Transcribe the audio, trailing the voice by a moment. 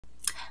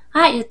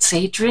Hi, it's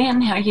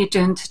Adrienne. How are you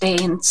doing today?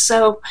 And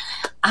so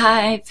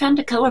I found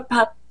a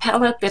Colourpop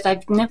palette that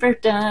I've never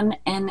done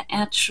an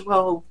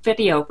actual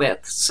video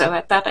with. So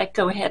I thought I'd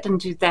go ahead and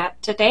do that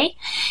today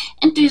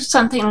and do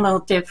something a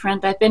little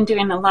different. I've been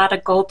doing a lot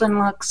of golden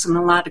looks and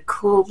a lot of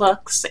cool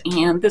looks,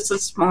 and this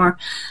is more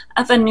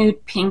of a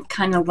nude pink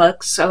kind of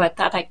look. So I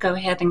thought I'd go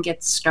ahead and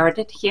get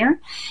started here.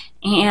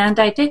 And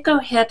I did go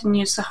ahead and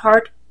use the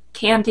hard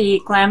candy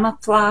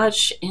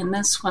Glamoflauge, and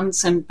this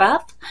one's in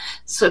buff,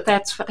 so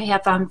that's what I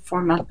have on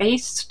for my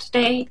base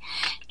today.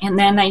 And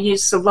then I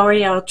use the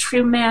L'Oreal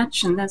True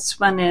Match, and this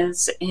one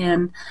is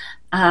in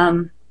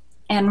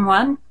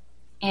N1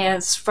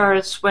 as far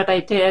as what I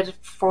did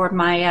for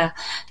my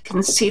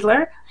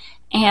concealer.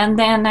 And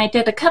then I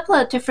did a couple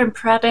of different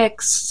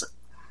products,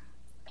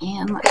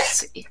 and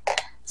let's see.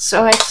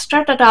 So I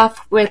started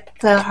off with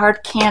the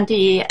hard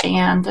candy,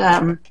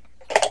 and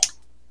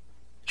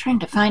trying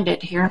to find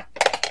it here.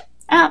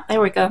 Ah,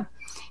 there we go.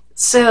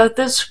 So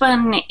this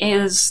one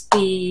is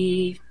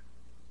the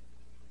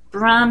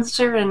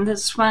bronzer, and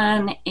this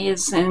one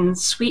is in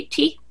Sweet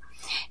Tea,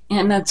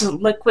 and it's a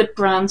liquid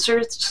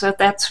bronzer, so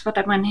that's what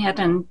I went ahead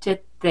and did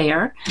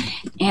there.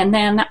 And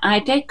then I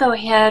did go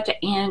ahead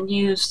and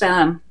use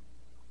the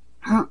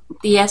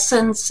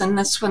essence, and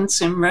this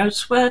one's in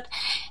Rosewood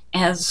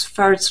as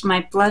far as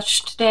my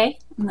blush today,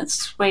 and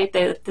that's the way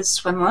that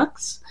this one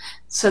looks.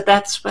 So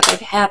that's what I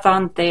have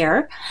on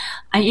there.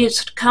 I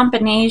used a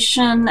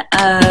combination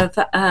of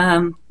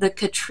the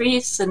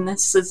Catrice, and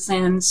this is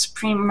in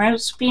Supreme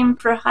Rosebeam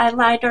for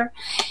highlighter.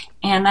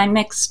 And I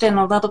mixed in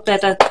a little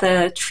bit of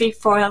the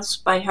Trefoils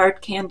by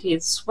Hard Candy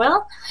as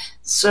well.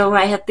 So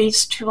I have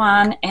these two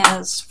on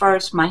as far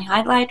as my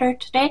highlighter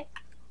today.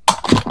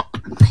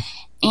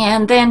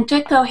 And then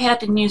did go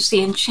ahead and use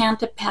the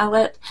Enchanted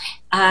palette.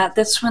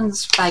 This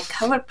one's by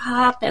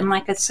Colourpop, and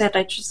like I said,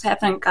 I just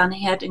haven't gone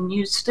ahead and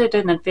used it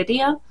in a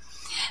video.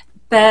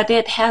 But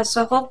it has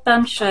a whole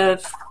bunch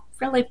of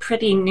really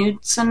pretty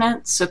nudes in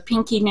it, so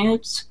pinky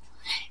nudes.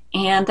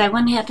 And I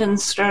went ahead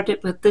and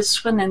started with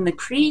this one in the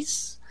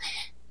crease.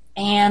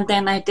 And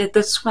then I did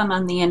this one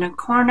on the inner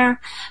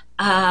corner.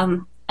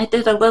 I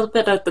did a little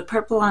bit of the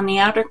purple on the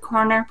outer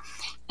corner,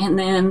 and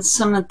then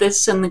some of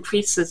this in the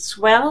crease as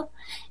well.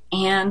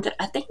 And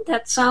I think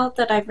that's all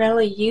that I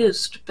really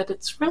used, but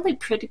it's a really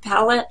pretty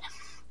palette.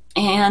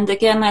 And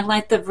again, I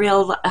like the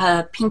real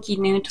pinky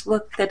nude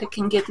look that it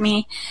can give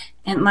me.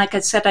 And like I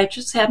said, I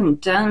just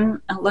haven't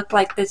done a look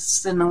like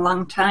this in a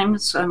long time,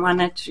 so I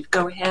wanted to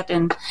go ahead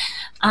and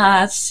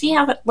see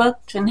how it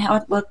looked and how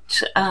it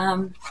looked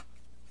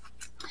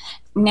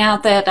now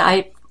that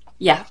I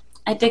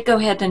did go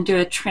ahead and do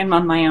a trim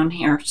on my own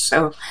hair.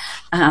 So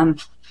I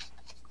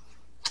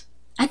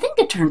think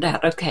it turned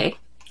out okay.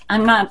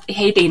 I'm not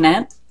hating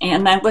it,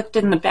 and I looked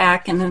in the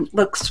back and it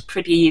looks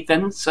pretty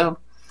even, so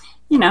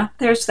you know,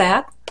 there's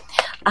that.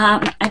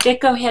 I did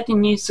go ahead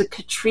and use the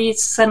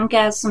Catrice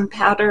Sungasm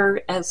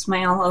powder as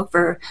my all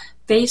over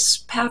face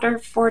powder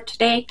for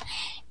today.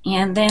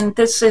 And then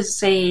this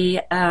is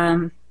a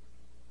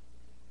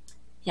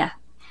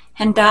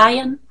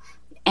Handaiyan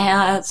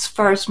as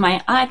far as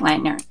my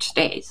eyeliner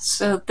today.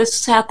 So this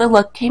is how the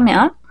look came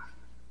out.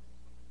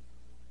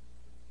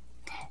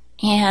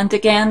 And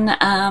again,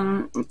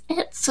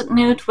 it's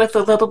nude with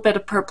a little bit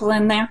of purple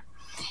in there.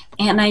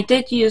 And I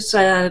did use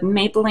a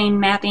Maybelline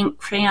matte ink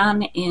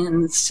crayon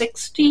in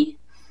 60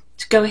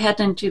 to go ahead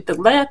and do the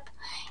lip,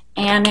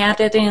 and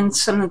added in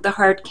some of the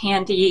hard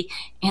candy,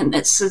 and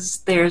this is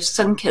their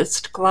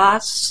Sunkissed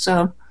gloss.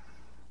 So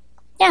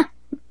yeah,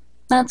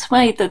 that's the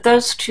way that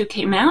those two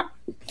came out.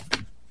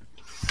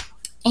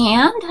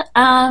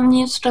 And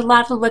used a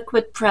lot of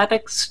liquid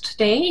products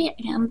today,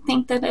 and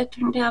think that it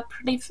turned out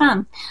pretty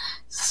fun.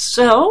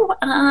 So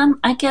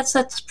I guess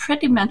that's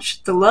pretty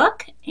much the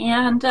look,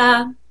 and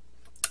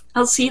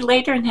I'll see you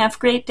later and have a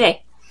great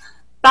day.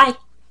 Bye.